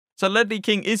So Ledley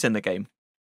King is in the game.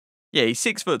 Yeah, he's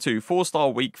 6'2",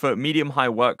 4-star weak foot, medium-high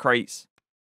work rates.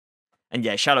 And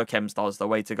yeah, Shadow Chem style is the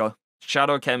way to go.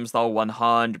 Shadow Chem style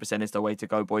 100% is the way to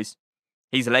go, boys.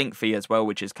 He's lengthy as well,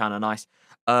 which is kind of nice.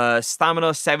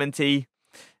 Stamina 70.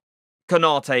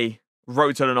 Konate,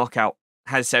 road to the knockout,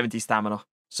 has 70 stamina.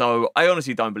 So I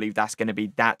honestly don't believe that's going to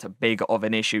be that big of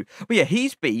an issue. But yeah,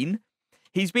 he's been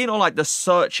on like the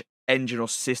search engine or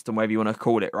system, whatever you want to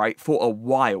call it, right, for a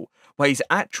while. Where his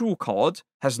actual card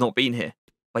has not been here.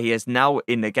 But he is now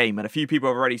in the game. And a few people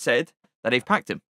have already said that they've packed him.